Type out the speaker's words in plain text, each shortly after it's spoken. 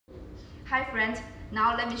Hi friends,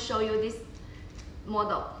 now let me show you this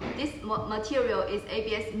model. This material is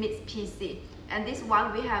ABS mixed PC, and this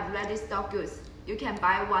one we have ready stock goods. You can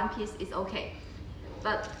buy one piece, it's okay.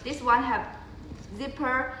 But this one have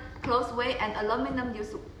zipper, closeway, and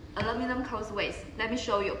aluminum closeways. Let me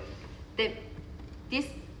show you. The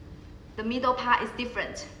middle part is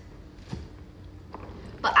different,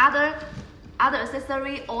 but other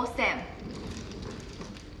accessory all same.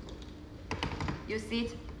 You see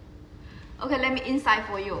it? Okay, let me inside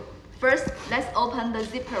for you. First, let's open the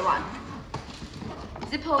zipper one.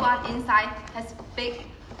 Zipper one inside has big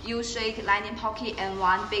U-shaped lining pocket and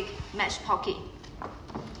one big mesh pocket.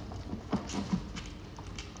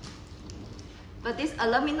 But this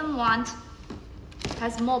aluminum one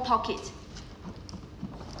has more pocket.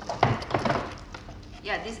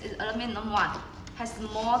 Yeah, this is aluminum one. Has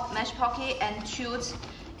more mesh pocket and two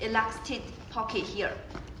elastic pocket here.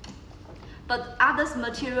 But others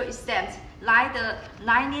material is same. Like the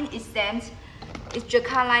lining is same. It's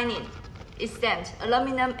jacquard lining is same.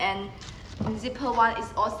 Aluminum and zipper one is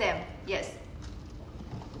all same. Yes.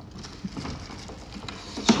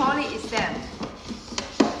 Trolley is same.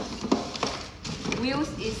 Wheels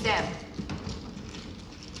is same.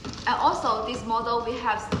 And also this model we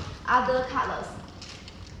have other colors.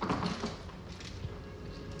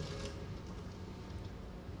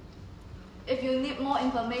 If you need more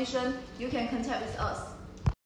information, you can contact with us.